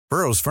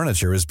Burrow's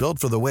furniture is built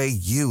for the way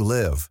you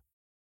live.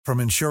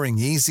 From ensuring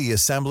easy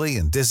assembly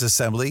and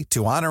disassembly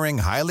to honoring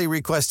highly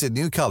requested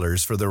new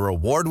colors for their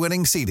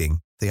award-winning seating,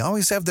 they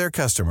always have their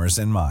customers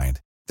in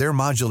mind. Their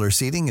modular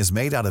seating is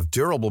made out of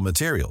durable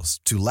materials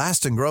to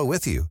last and grow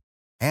with you.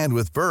 And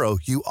with Burrow,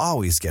 you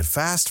always get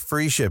fast,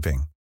 free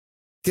shipping.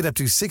 Get up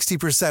to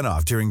 60%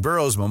 off during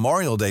Burrow's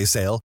Memorial Day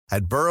sale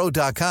at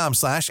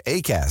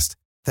burrow.com/ACAST.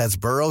 That's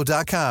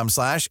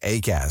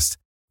burrow.com/ACAST.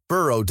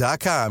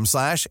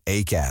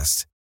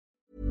 burrow.com/ACAST.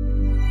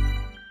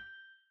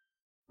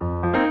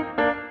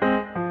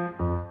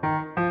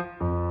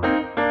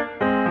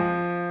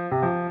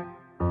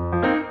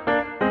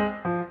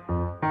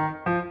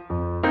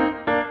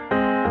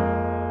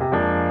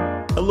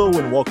 Hello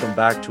and welcome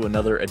back to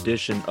another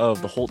edition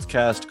of the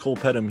Holtzcast. Cole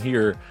Pedham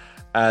here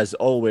as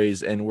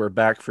always, and we're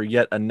back for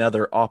yet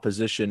another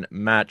opposition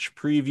match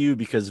preview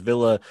because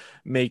Villa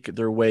make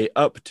their way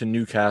up to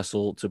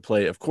Newcastle to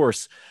play, of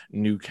course,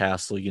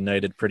 Newcastle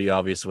United. Pretty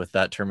obvious with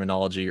that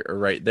terminology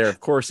right there. Of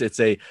course, it's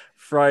a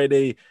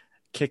Friday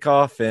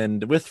kickoff,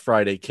 and with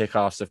Friday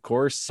kickoffs, of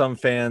course, some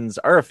fans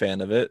are a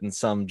fan of it and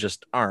some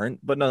just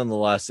aren't, but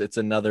nonetheless, it's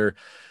another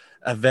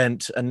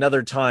event,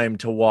 another time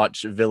to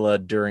watch Villa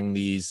during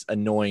these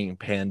annoying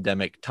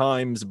pandemic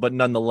times. But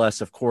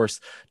nonetheless, of course,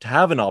 to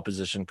have an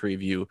opposition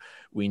preview,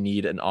 we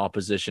need an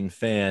opposition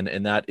fan,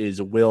 and that is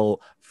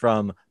Will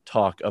from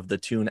Talk of the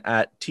Tune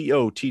at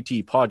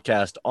TOTT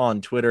Podcast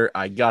on Twitter.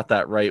 I got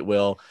that right,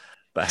 Will.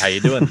 But how you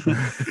doing?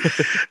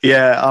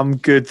 Yeah, I'm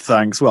good,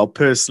 thanks. Well,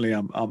 personally,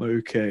 I'm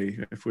okay.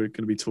 If we're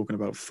going to be talking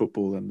about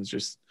football, then there's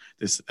just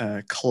this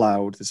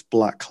this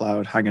black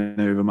cloud hanging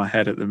over my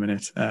head at the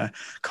minute.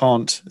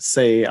 Can't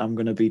say I'm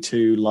going to be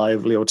too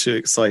lively or too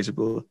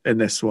excitable in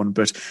this one,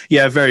 but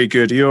yeah, very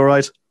good. Are you all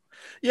right?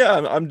 Yeah,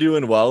 I'm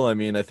doing well. I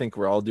mean, I think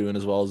we're all doing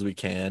as well as we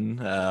can.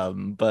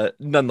 But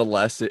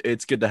nonetheless,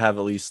 it's good to have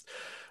at least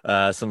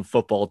some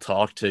football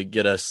talk to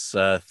get us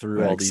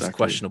through all these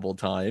questionable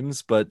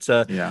times. But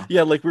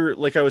yeah,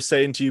 like I was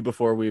saying to you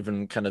before we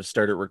even kind of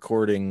started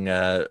recording,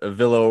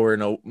 Villa were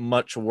in a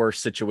much worse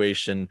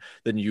situation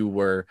than you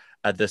were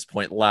at this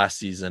point last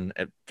season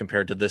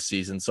compared to this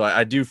season. So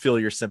I do feel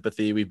your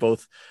sympathy. We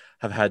both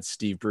have had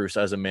Steve Bruce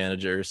as a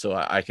manager, so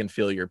I can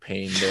feel your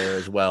pain there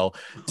as well.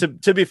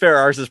 To be fair,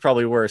 ours is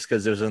probably worse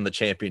because it was in the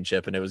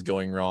championship and it was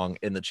going wrong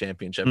in the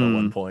championship at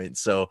one point.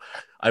 So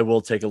I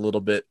will take a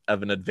little bit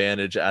of an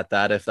advantage at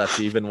that if that's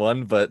even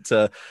one. But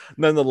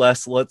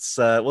nonetheless, let's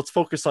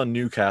focus on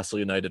Newcastle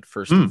United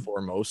first and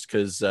foremost,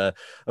 because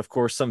of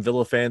course some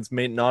Villa fans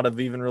may not have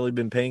even really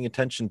been paying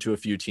attention to a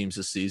few teams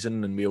this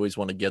season, and we always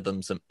want to give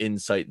them some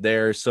insight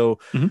there. So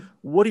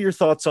what are your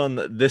thoughts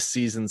on this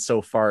season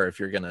so far, if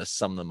you're going to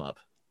sum them up?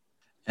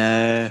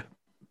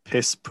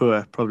 Piss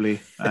poor,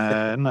 probably.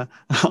 Not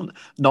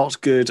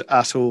good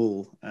at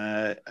all.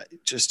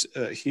 Just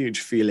a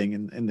huge feeling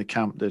in the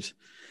camp that,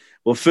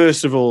 well,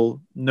 first of all,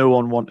 no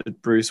one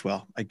wanted Bruce.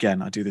 Well,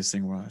 again, I do this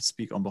thing where I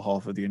speak on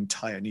behalf of the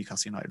entire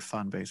Newcastle United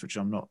fan base, which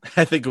I'm not.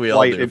 I think we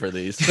all do for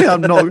these.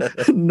 I'm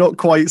not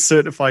quite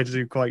certified to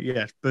do quite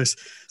yet. But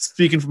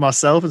speaking for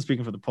myself and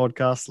speaking for the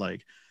podcast,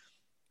 like,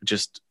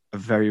 just a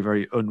very,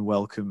 very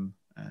unwelcome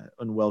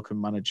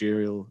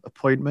managerial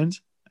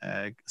appointment.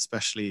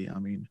 Especially, I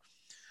mean,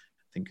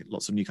 I think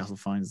lots of Newcastle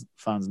fans,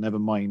 never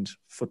mind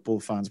football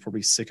fans, are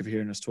probably sick of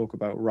hearing us talk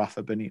about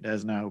Rafa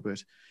Benitez now.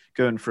 But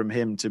going from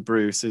him to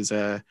Bruce is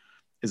a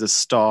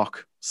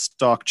stark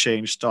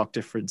change, stark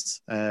difference.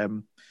 I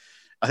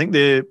think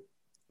the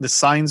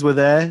signs were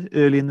there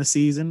early in the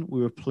season.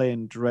 We were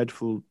playing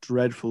dreadful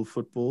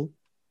football,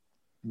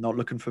 not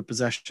looking for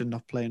possession,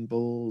 not playing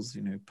balls,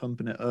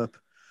 pumping it up,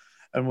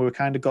 and we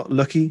kind of got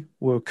lucky.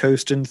 We were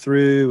coasting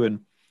through,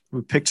 and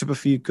we picked up a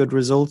few good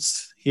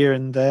results here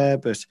and there,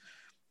 but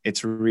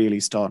it's really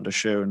starting to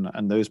show,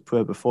 and those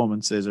poor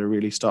performances are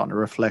really starting to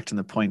reflect in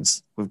the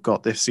points we've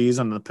got this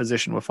season, the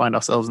position we find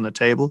ourselves in the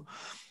table.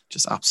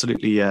 Just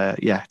absolutely,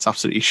 it's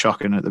absolutely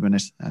shocking at the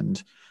minute.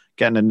 And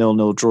getting a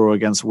 0-0 draw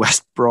against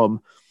West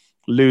Brom,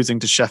 losing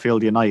to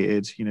Sheffield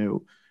United,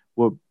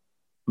 we're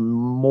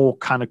more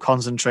kind of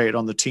concentrated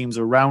on the teams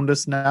around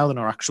us now than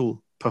our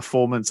actual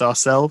performance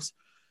ourselves.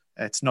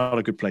 It's not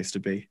a good place to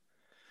be.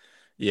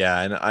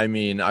 Yeah, and I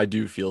mean, I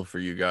do feel for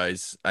you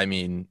guys. I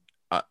mean,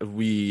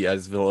 we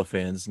as Villa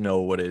fans know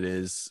what it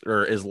is,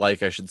 or is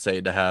like, I should say,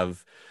 to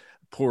have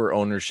poor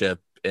ownership,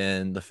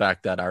 and the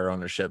fact that our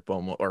ownership,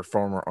 or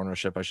former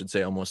ownership, I should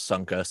say, almost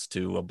sunk us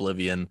to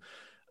oblivion.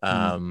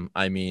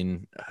 I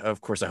mean,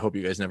 of course, I hope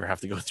you guys never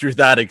have to go through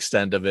that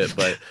extent of it,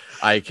 but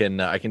I can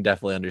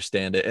definitely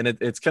understand it. And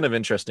it's kind of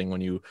interesting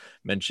when you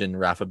mention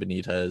Rafa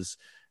Benitez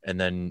and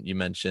then you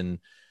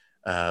mention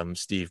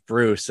Steve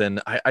Bruce.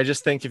 And I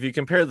just think if you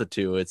compare the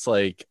two, it's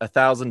like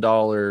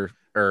 $1,000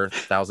 or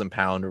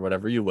 £1,000 or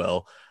whatever you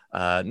will,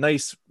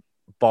 nice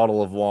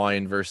bottle of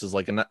wine versus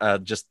like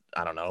just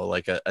I don't know,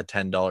 like a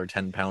 $10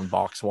 10-pound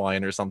box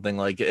wine or something.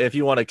 Like if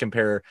you want to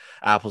compare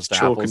apples to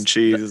chalk apples, and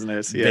cheese, isn't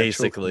it? Yeah,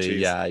 basically,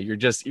 yeah, you're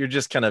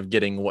just kind of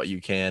getting what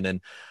you can.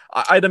 And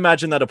I'd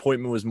imagine that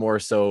appointment was more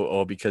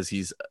so because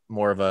he's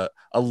more of a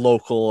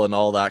local and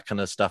all that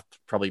kind of stuff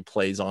probably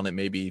plays on it.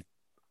 Maybe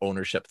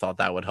ownership thought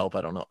that would help.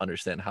 I don't know,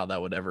 understand how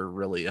that would ever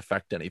really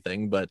affect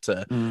anything, but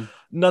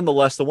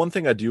nonetheless, the one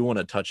thing I do want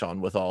to touch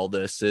on with all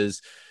this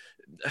is,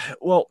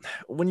 well,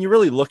 when you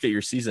really look at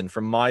your season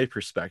from my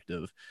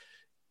perspective,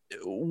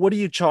 what do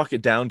you chalk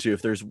it down to?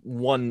 If there's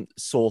one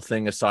sole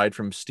thing aside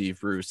from Steve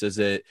Bruce, is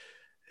it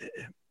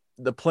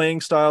the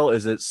playing style?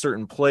 Is it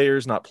certain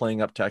players not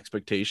playing up to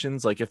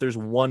expectations? Like if there's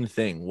one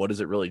thing, what does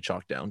it really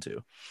chalk down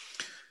to?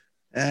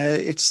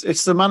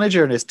 It's the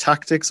manager and his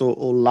tactics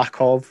or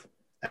lack of.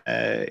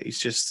 He's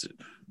just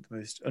the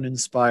most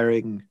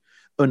uninspiring,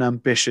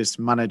 unambitious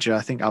manager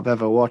I think I've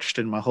ever watched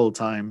in my whole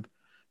time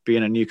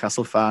being a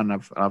Newcastle fan.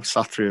 I've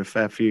sat through a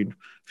fair few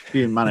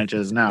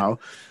managers now,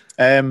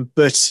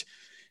 but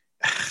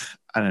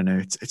I don't know.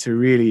 It's a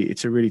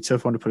really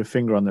tough one to put a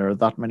finger on. There are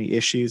that many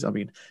issues. I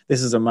mean,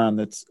 this is a man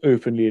that's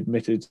openly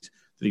admitted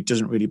that he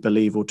doesn't really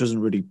believe or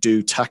doesn't really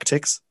do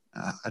tactics.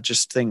 I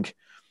just think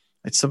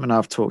it's something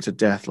I've talked to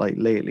death like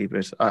lately,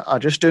 but I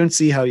just don't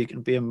see how you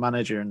can be a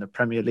manager in the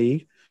Premier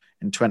League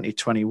in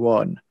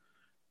 2021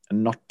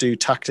 and not do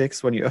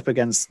tactics when you're up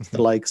against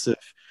the likes of,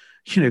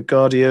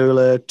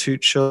 Guardiola,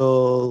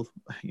 Tuchel,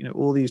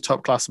 all these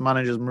top class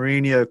managers,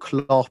 Mourinho,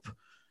 Klopp,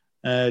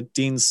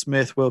 Dean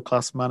Smith, world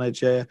class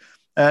manager.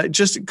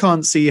 Just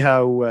can't see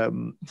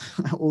how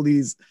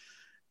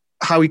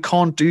how he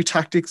can't do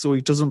tactics or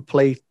he doesn't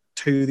play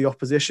to the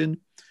opposition.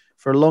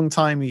 For a long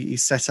time, he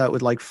set out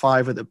with like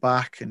 5 at the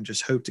back and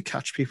just hoped to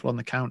catch people on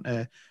the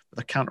counter, but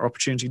the counter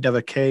opportunity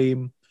never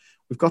came.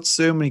 We've got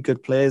so many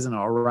good players in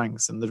our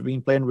ranks and they've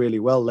been playing really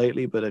well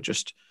lately, but are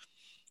just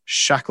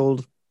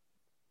shackled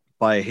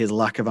by his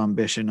lack of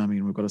ambition. I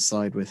mean, we've got to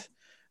side with,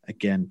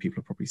 again,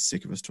 people are probably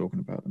sick of us talking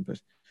about them, but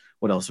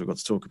what else have we got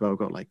to talk about? We've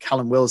got like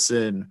Callum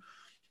Wilson,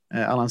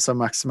 Alain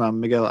Saint-Maximin,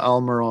 Miguel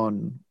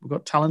Almiron. We've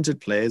got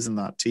talented players in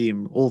that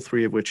team, all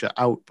 3 of which are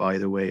out, by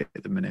the way,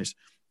 at the minute.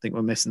 I think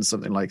we're missing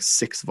something like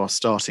 6 of our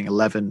starting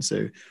 11.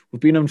 So we've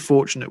been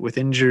unfortunate with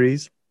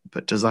injuries,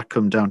 but does that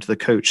come down to the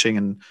coaching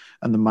and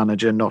the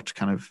manager not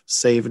kind of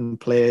saving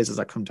players? Does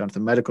that come down to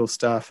the medical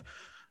staff?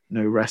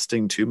 No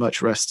resting, too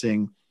much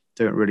resting?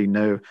 Don't really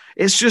know.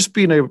 It's just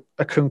been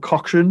a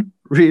concoction,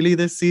 really,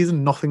 this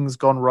season. Nothing's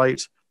gone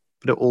right,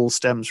 but it all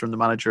stems from the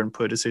manager and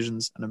poor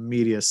decisions and a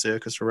media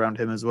circus around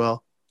him as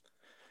well.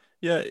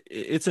 Yeah,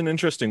 it's an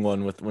interesting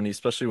one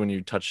especially when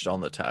you touched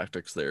on the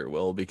tactics there,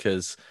 Will,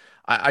 because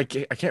I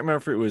can't remember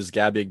if it was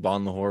Gabby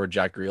Agbonlahor or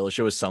Jack Grealish.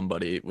 It was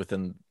somebody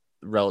within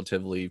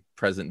relatively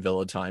present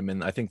Villa time,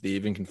 and I think they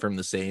even confirmed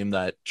the same,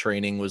 that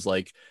training was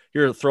like,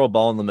 here, throw a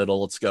ball in the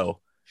middle, let's go.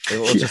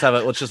 Let's just have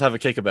a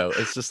kickabout.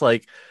 It's just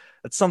like,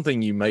 it's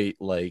something you might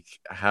like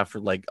have for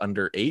like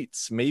under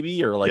 8s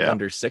maybe, or like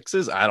under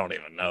 6s. I don't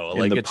even know.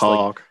 In the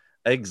park.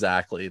 Like,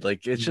 exactly.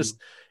 Like it's just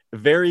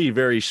very,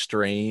 very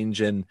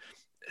strange. And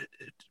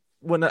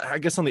when I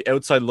guess on the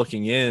outside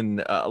looking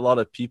in, a lot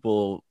of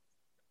people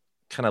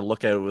kind of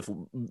look at it with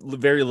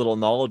very little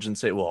knowledge and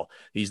say, well,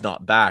 he's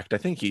not backed. I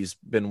think he's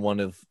been one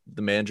of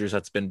the managers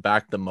that's been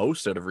backed the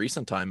most out of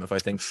recent time. If I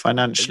think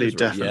financially,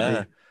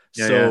 definitely.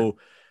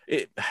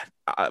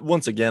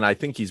 Once again, I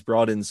think he's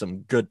brought in some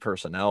good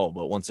personnel,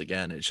 but once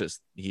again, it's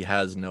just he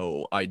has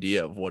no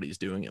idea of what he's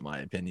doing, in my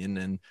opinion.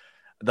 And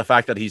the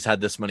fact that he's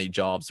had this many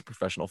jobs in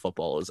professional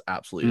football is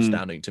absolutely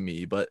astounding to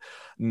me. But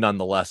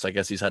nonetheless, I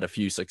guess he's had a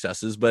few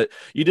successes. But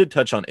you did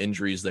touch on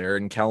injuries there,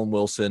 and Callum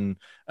Wilson,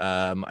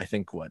 I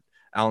think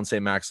Alain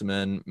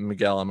Saint-Maximin,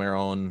 Miguel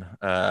Almiron,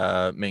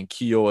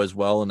 Manquillo as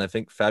well, and I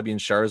think Fabian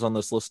Schär is on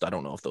this list. I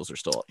don't know if those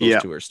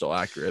 2 are still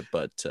accurate,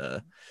 but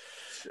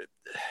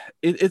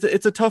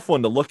it's a tough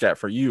one to look at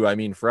for you. I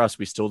mean, for us,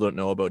 we still don't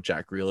know about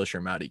Jack Grealish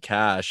or Matty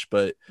Cash,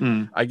 but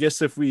I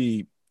guess if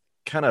we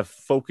kind of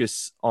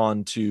focus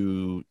on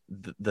to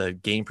the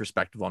game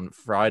perspective on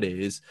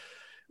Fridays,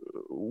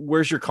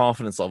 where's your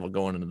confidence level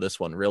going into this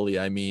one? Really,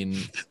 I mean,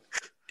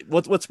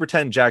 let's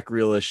pretend Jack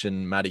Grealish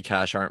and Matty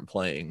Cash aren't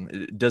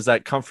playing. Does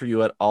that comfort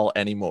you at all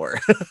anymore?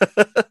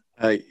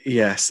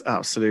 Yes,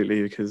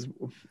 absolutely. Because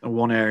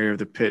one area of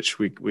the pitch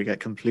we get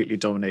completely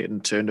dominated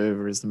and turned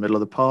over is the middle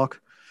of the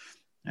park.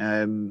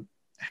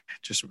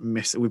 Just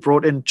miss it. We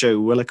brought in Joe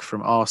Willock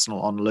from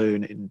Arsenal on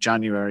loan in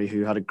January,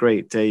 who had a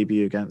great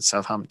debut against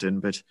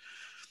Southampton, but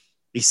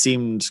he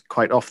seemed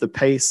quite off the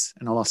pace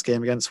in our last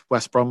game against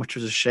West Brom, which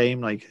was a shame.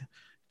 Like,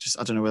 just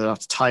I don't know whether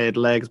that's tired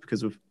legs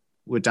because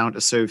we're down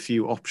to so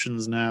few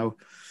options now.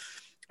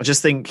 I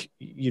just think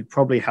you'd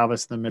probably have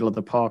us in the middle of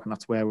the park, and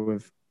that's where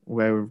we've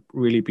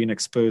really been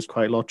exposed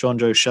quite a lot. John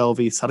Joe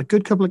Shelby's had a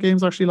good couple of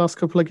games, actually, last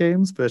couple of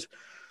games, but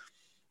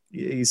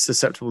he's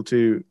susceptible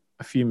to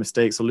a few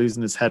mistakes or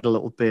losing his head a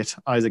little bit.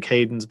 Isaac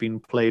Hayden's been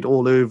played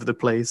all over the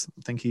place.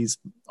 I think he's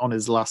on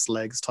his last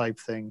legs type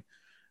thing.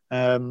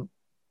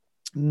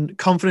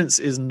 Confidence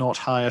is not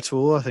high at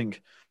all. I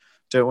think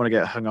don't want to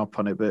get hung up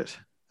on it, but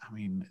I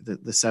mean, the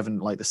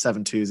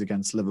 7-2s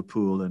against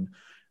Liverpool, and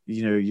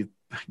you're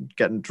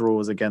getting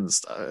draws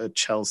against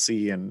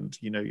Chelsea, and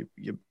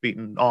you're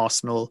beating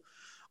Arsenal,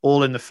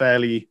 all in the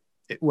fairly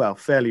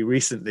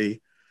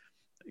recently.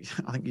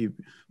 I think you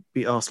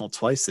beat Arsenal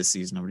twice this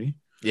season already.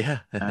 Yeah,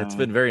 it's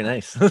been very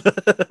nice.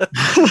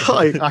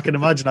 I can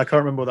imagine. I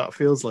can't remember what that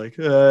feels like,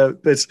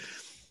 but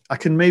I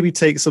can maybe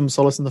take some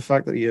solace in the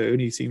fact that you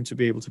only seem to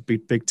be able to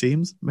beat big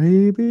teams.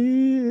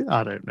 Maybe,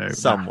 I don't know.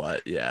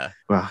 Somewhat, yeah.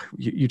 Well,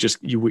 you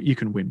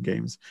can win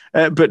games,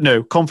 but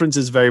no, confidence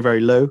is very,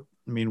 very low.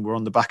 I mean, we're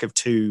on the back of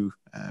two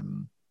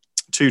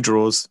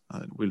draws.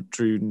 We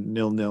drew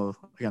 0-0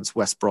 against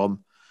West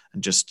Brom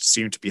and just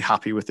seemed to be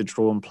happy with the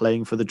draw and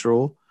playing for the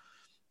draw.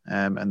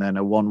 And then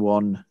a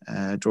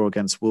 1-1 draw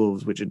against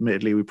Wolves, which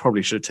admittedly we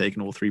probably should have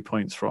taken all 3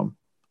 points from,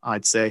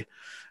 I'd say.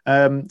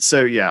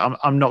 So yeah,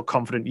 I'm not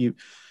confident.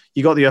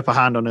 You got the upper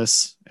hand on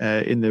us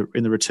in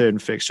the return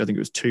fixture. I think it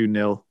was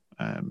 2-0,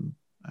 and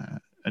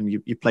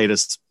you played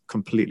us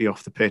completely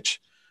off the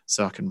pitch.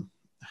 So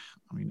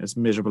I mean, as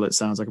miserable it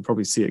sounds, I could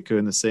probably see it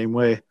going the same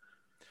way.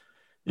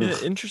 Yeah,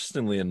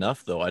 interestingly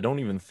enough, though, I don't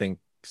even think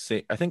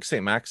I think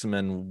St.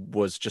 Maximin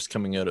was just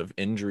coming out of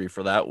injury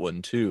for that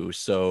one too.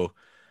 So.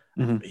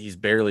 Mm-hmm. He's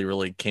barely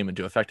really came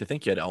into effect. I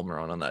think you had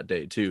Almiron on that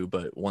day too,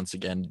 but once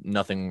again,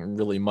 nothing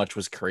really much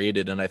was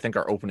created. And I think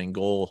our opening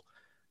goal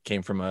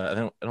came from I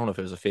don't know if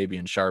it was a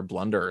Fabian Schär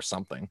blunder or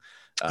something.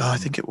 I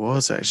think it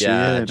was actually.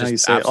 Yeah, now you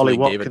say Ollie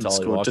Watkins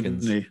scored,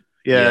 didn't he?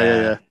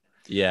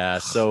 Yeah.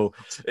 So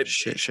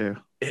shit show.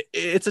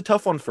 It's a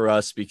tough one for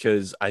us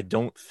because I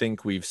don't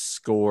think we've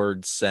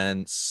scored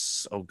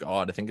since. Oh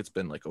God, I think it's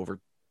been like over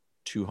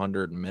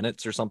 200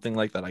 minutes or something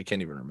like that. I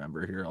can't even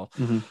remember here.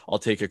 I'll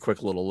take a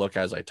quick little look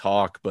as I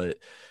talk, but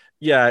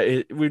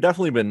yeah, we've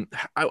definitely been,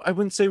 I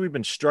wouldn't say we've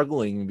been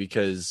struggling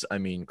because I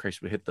mean,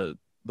 Christ, we hit the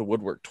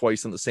woodwork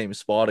twice in the same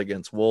spot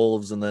against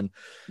Wolves. And then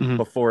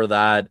before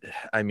that,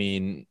 I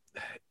mean,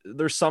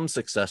 there's some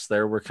success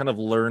there. We're kind of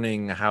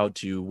learning how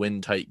to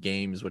win tight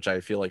games, which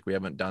I feel like we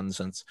haven't done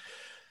since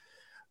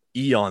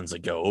eons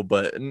ago,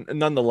 but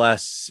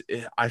nonetheless,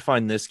 I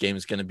find this game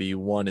is going to be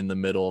one in the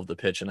middle of the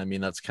pitch. And I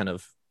mean, that's kind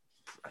of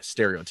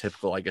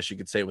stereotypical, I guess you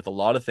could say, with a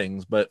lot of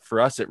things, but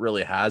for us it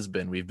really has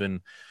been. We've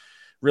been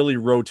really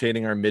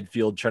rotating our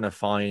midfield, trying to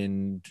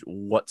find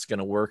what's going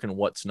to work and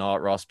what's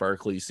not. Ross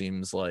Barkley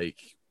seems like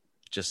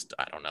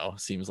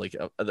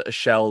a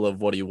shell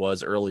of what he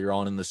was earlier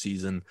on in the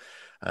season,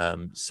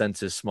 since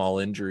his small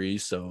injury,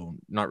 so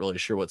not really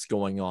sure what's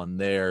going on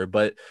there.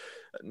 But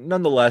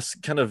nonetheless,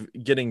 kind of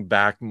getting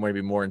back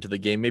maybe more into the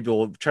game, maybe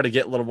we'll try to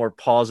get a little more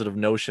positive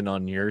notion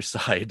on your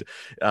side,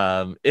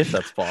 if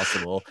that's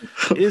possible.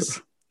 Is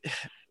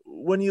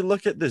when you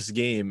look at this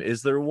game,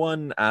 is there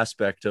one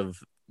aspect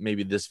of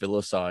maybe this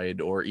Villa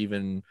side or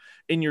even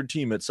in your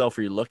team itself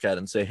where you look at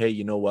and say, hey,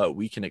 you know what,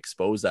 we can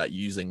expose that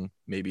using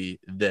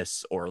maybe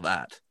this or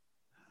that?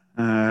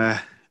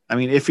 I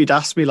mean, if you'd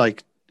asked me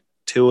like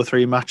 2 or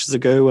 3 matches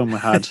ago when we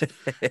had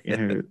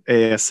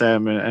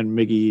ASM and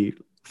Miggy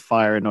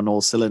firing on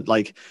all cylinders,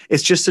 like,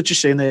 it's just such a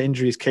shame that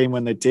injuries came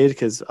when they did,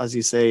 because as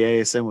you say,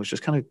 ASM was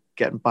just kind of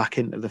getting back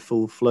into the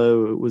full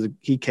flow.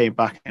 He came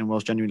back and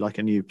was genuinely like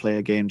a new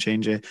player, game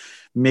changer.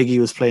 Miggy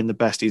was playing the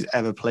best he's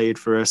ever played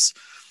for us,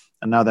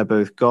 and now they're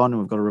both gone,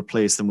 and we've got to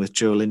replace them with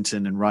Joe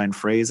Linton and Ryan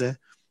Fraser.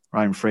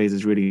 Ryan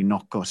Fraser's really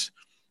not got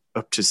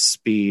up to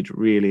speed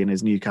really in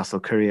his Newcastle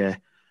career.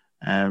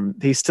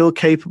 He's still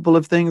capable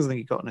of things. I think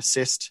he got an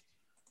assist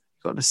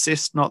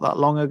not that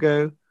long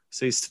ago.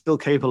 So he's still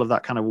capable of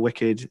that kind of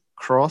wicked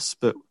cross.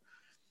 But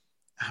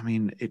I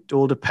mean, it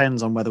all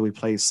depends on whether we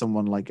play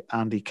someone like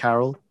Andy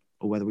Carroll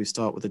or whether we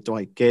start with a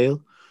Dwight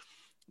Gale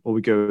or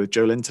we go with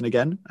Joe Linton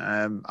again.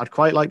 I'd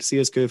quite like to see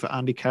us go for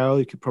Andy Carroll.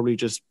 You could probably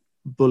just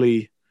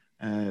bully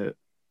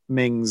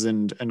Mings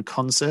and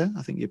Conser.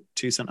 I think your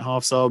 2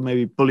 centre-halves are,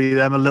 maybe bully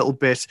them a little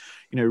bit,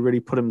 really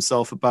put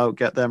himself about,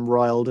 get them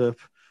riled up,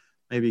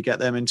 maybe get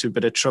them into a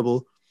bit of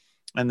trouble.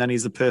 And then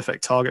he's the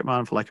perfect target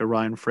man for like a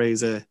Ryan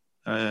Fraser,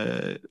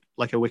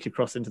 like a wicked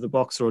cross into the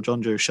box, or a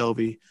John Joe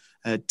Shelby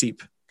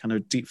deep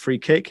free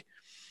kick.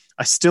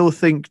 I still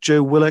think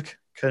Joe Willock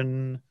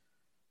can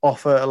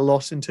offer a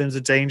lot in terms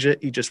of danger.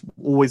 He just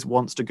always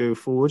wants to go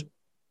forward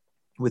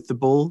with the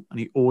ball, and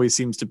he always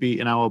seems to be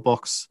in our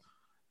box,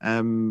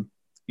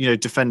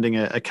 defending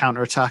a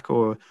counter attack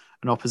or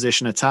an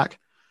opposition attack.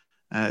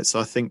 So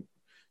I think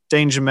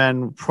danger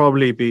men will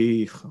probably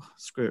be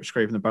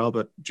scraping the barrel,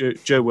 but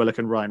Joe Willock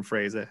and Ryan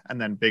Fraser,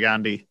 and then Big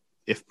Andy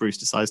if Bruce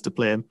decides to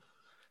play him.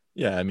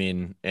 Yeah, I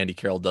mean, Andy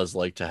Carroll does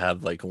like to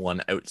have like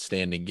one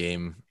outstanding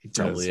game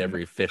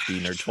every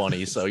 15 or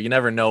 20. So you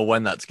never know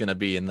when that's going to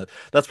be. And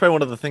that's probably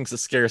one of the things that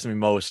scares me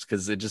most,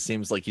 because it just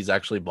seems like he's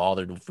actually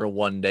bothered for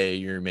one day a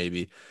year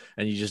maybe,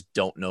 and you just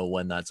don't know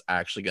when that's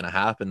actually going to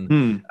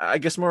happen. I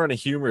guess more on a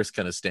humorous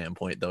kind of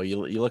standpoint, though, you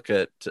look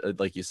at,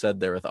 like you said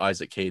there with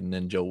Isaac Hayden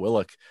and Joe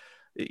Willock,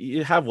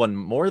 you have one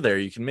more there.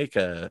 You can make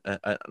an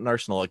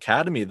Arsenal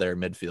Academy there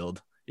midfield.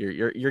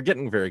 You're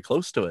getting very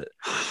close to it.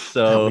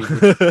 So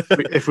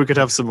if we could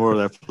have some more of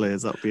their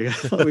players, that'd be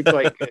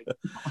quite good.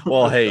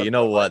 Well, hey, you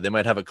know what? They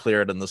might have it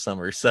cleared in the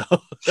summer, so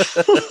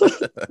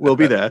we'll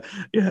be there.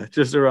 Yeah,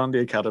 just around the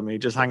academy,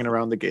 just hanging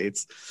around the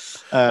gates.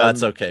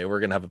 That's okay. We're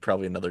gonna have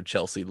probably another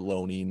Chelsea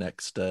loanee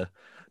next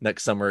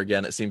summer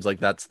again. It seems like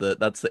that's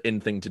the in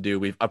thing to do.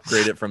 We've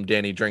upgraded from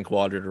Danny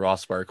Drinkwater to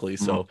Ross Barkley,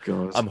 so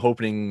I'm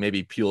hoping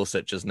maybe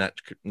Pulisic is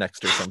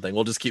next or something.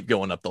 We'll just keep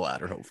going up the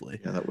ladder, hopefully.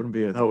 Yeah, that wouldn't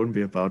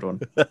be a bad one.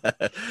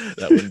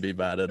 That wouldn't be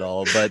bad at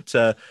all.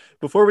 But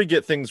before we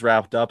get things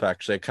wrapped up,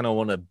 actually, I kind of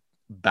want to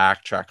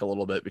backtrack a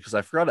little bit because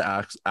I forgot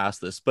to ask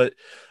this, but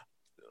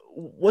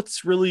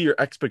what's really your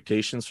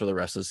expectations for the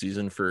rest of the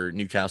season for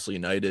Newcastle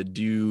United?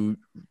 Do you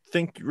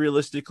think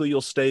realistically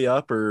you'll stay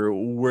up, or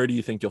where do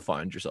you think you'll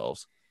find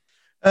yourselves?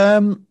 I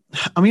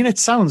mean, it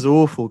sounds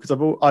awful because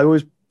I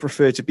always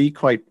prefer to be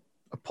quite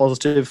a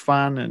positive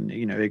fan and,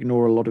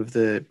 ignore a lot of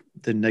the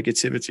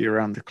negativity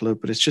around the club,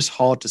 but it's just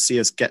hard to see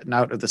us getting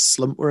out of the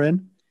slump we're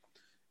in.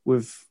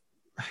 We've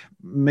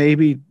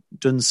maybe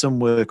done some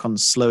work on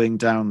slowing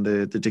down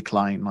the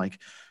decline, like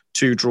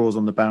 2 draws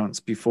on the bounce.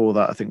 Before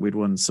that, I think we'd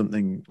won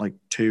something like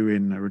 2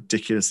 in a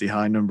ridiculously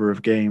high number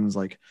of games.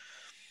 Like,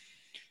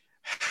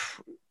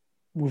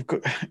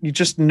 you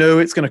just know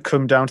it's going to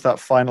come down to that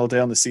final day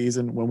on the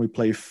season when we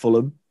play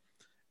Fulham,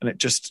 and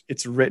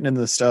it's written in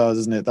the stars,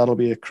 isn't it? That'll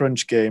be a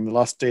crunch game, the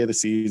last day of the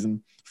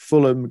season.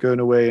 Fulham going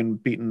away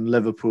and beating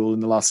Liverpool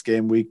in the last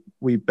game.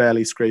 We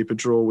barely scrape a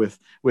draw with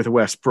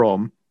West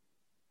Brom.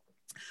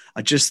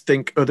 I just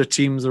think other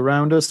teams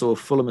around us, or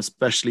Fulham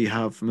especially,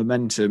 have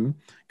momentum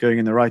going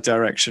in the right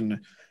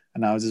direction,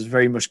 and ours is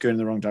very much going in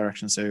the wrong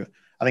direction. So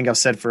I think I've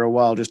said for a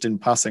while, just in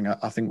passing,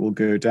 I think we'll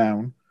go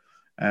down.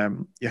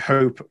 You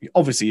hope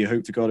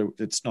to God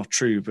it's not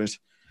true, but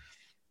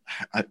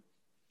I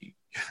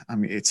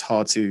mean, it's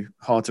hard to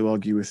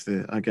argue with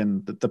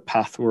the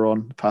path we're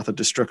on, the path of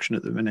destruction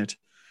at the minute.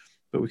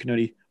 But we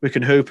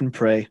can hope and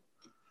pray.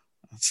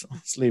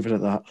 Let's leave it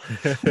at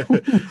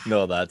that.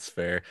 No, that's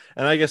fair.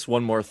 And I guess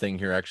one more thing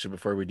here, actually,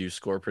 before we do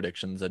score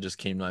predictions, that just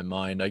came to my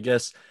mind. I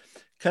guess,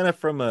 kind of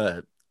from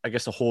a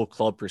whole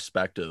club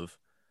perspective,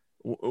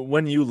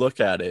 when you look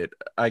at it,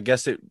 I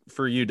guess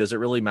for you, does it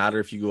really matter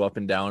if you go up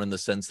and down in the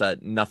sense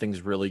that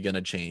nothing's really going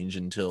to change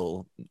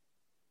until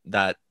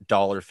that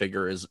dollar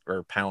figure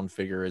or pound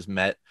figure is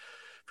met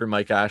for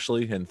Mike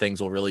Ashley, and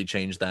things will really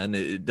change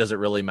then? Does it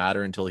really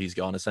matter until he's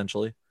gone,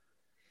 essentially?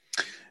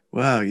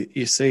 Well,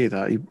 you say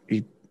that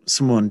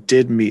someone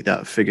did meet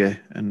that figure,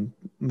 and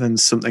then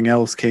something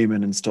else came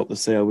in and stopped the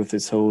sale with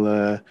this whole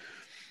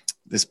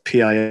this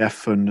PIF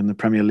fund and the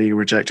Premier League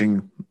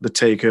rejecting the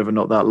takeover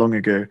not that long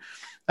ago.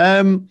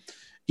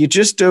 You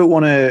just don't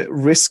want to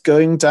risk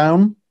going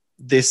down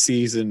this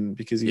season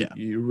because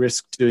you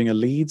risk doing a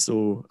Leeds,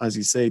 or, as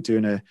you say,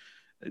 doing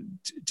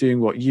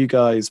what you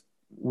guys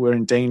were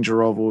in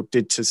danger of or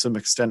did to some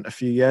extent a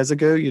few years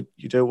ago. You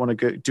don't want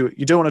to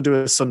You don't want to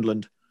do a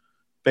Sunderland,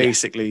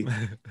 basically.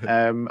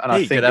 And I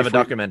think you could have a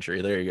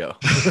documentary. There you go.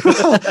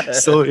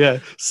 So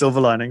silver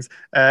linings.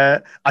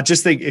 I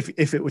just think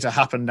if it were to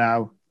happen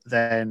now,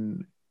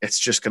 then it's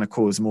just going to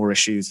cause more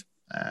issues.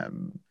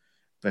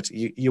 But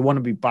you want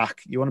to be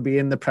back. You want to be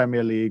in the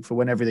Premier League for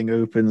when everything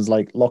opens,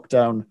 like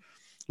lockdowns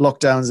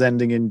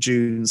ending in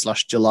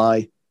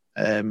June/July.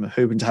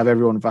 Hoping to have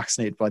everyone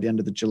vaccinated by the end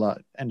of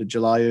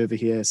July over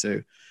here. So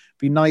it'd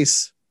be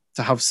nice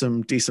to have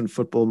some decent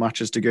football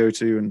matches to go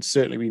to, and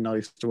certainly be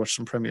nice to watch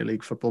some Premier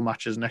League football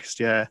matches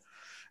next year.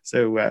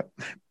 So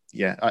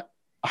I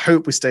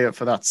hope we stay up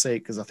for that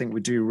sake, because I think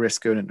we do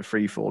risk going into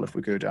free fall if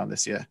we go down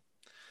this year.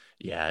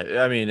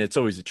 Yeah, I mean, it's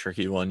always a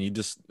tricky one. I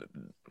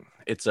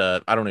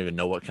don't even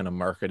know what kind of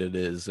market it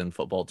is in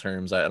football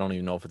terms. I don't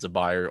even know if it's a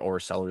buyer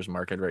or seller's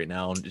market right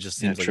now. It just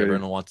seems like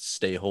everyone wants to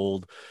stay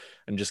hold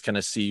and just kind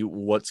of see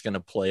what's going to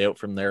play out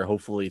from there.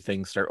 Hopefully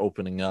things start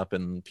opening up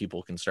and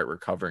people can start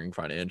recovering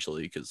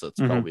financially, because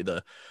that's probably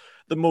the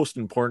most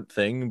important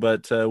thing.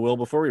 But Will,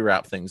 before we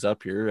wrap things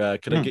up here,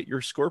 could I get your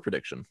score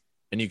prediction?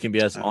 And you can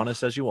be as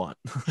honest as you want.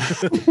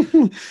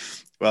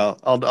 Well,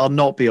 I'll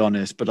not be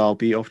honest, but I'll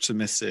be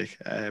optimistic.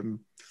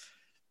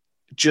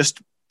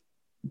 Just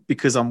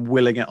because I'm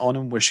willing it on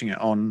and wishing it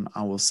on,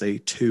 I will say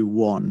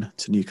 2-1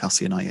 to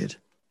Newcastle United.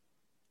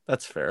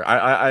 That's fair.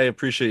 I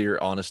appreciate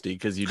your honesty,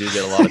 because you do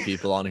get a lot of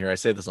people on here. I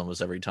say this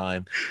almost every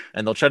time,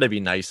 and they'll try to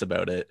be nice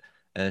about it.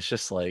 And it's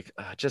just like,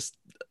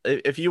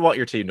 if you want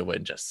your team to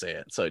win, just say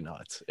it. So no,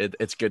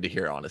 it's good to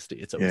hear honesty.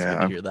 It's always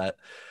good to hear that.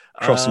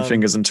 Crossing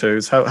fingers and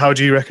toes. How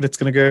do you reckon it's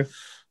going to go?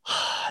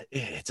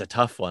 It's a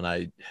tough one.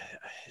 I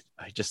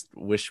just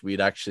wish we'd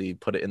actually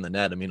put it in the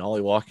net. I mean, Ollie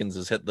Watkins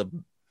has hit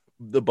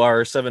the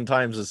bar 7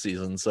 times this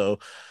season, so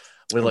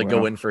we'll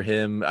go in for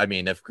him. I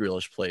mean, if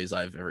Grealish plays,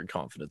 I have every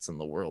confidence in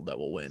the world that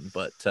we'll win.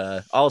 But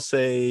I'll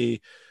say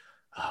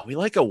we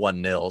like a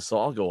 1-0, so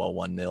I'll go a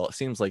 1-0. It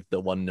seems like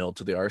the 1-0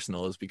 to the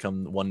Arsenal has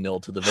become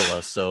 1-0 to the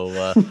Villa,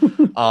 so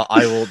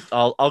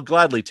I'll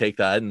gladly take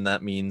that, and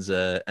that means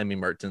Emi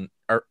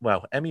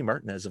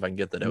Martinez, if I can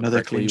get that out another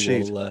correctly,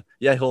 clean sheet.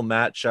 He'll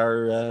match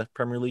our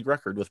Premier League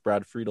record with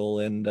Brad Friedel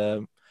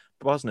and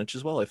Bosnich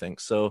as well, I think.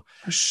 So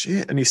oh,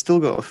 shit, and he's still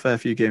got a fair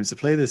few games to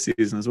play this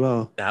season as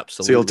well.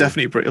 Absolutely. So he'll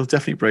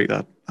definitely break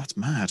that. That's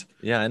mad.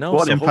 Yeah, I know.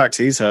 What an impact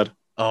he's had.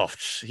 Oh,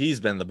 he's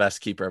been the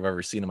best keeper I've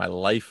ever seen in my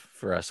life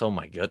for us. Oh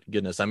my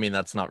goodness. I mean,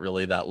 that's not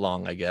really that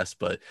long, I guess,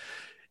 but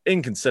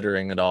in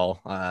considering it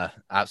all,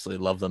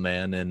 absolutely love the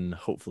man, and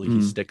hopefully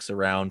he sticks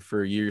around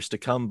for years to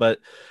come. But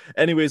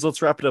anyways,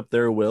 let's wrap it up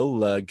there,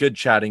 Will. Good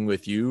chatting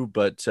with you.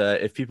 But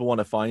if people want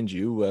to find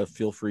you,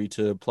 feel free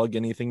to plug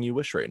anything you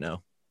wish right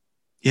now.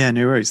 Yeah,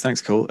 no worries.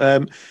 Thanks, Cole.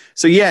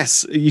 So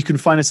yes, you can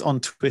find us on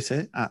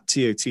Twitter at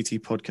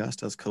TOTT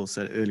Podcast, as Cole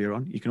said earlier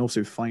on. You can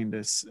also find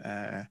us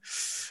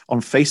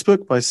on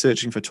Facebook by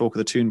searching for Talk of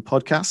the Toon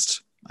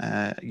Podcast.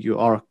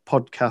 Our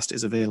podcast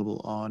is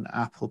available on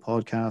Apple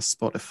Podcasts,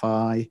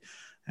 Spotify,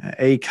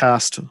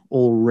 Acast,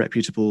 all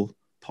reputable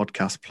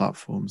podcast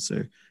platforms.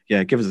 So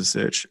yeah, give us a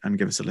search and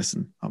give us a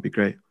listen. That'll be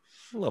great.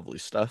 Lovely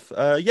stuff.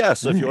 So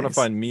nice. If you want to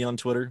find me on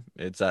Twitter,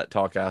 it's at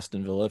Talk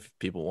Aston Villa if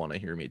people want to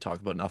hear me talk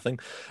about nothing.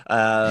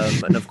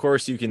 And of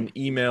course, you can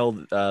email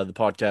the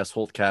podcast,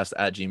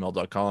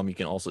 holtcast@gmail.com. You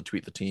can also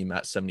tweet the team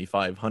at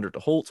 7500 to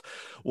Holt.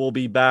 We'll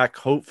be back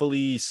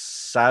hopefully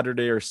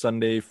Saturday or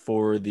Sunday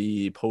for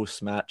the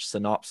post-match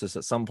synopsis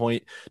at some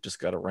point. Just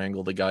got to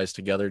wrangle the guys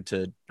together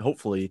to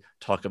hopefully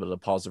talk about a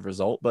positive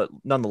result, but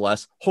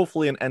nonetheless,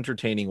 hopefully an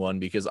entertaining one,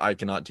 because I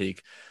cannot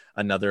take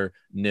another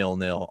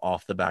 0-0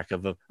 off the back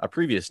of a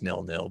previous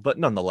 0-0, but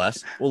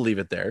nonetheless, we'll leave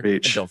it there.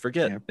 And don't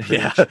forget, up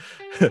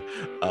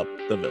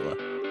the Villa.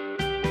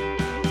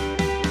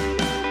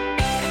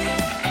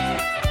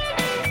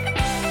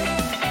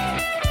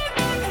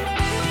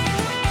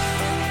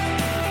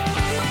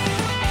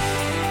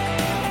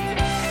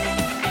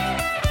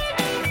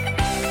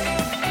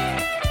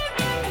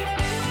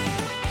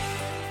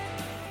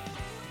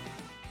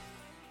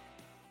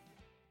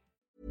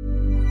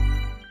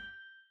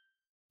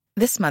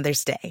 This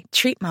Mother's Day,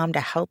 treat mom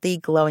to healthy,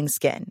 glowing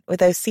skin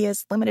with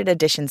Osea's limited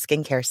edition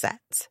skincare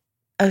sets.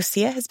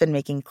 Osea has been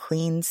making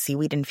clean,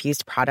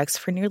 seaweed-infused products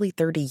for nearly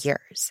 30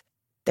 years.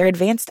 Their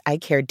advanced eye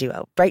care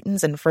duo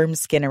brightens and firms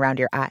skin around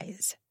your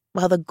eyes,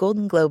 while the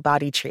Golden Glow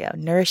Body Trio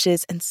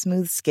nourishes and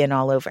smooths skin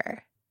all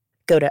over.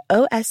 Go to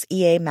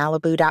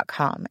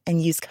OSEAMalibu.com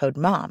and use code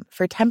MOM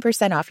for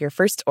 10% off your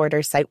first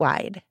order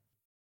site-wide.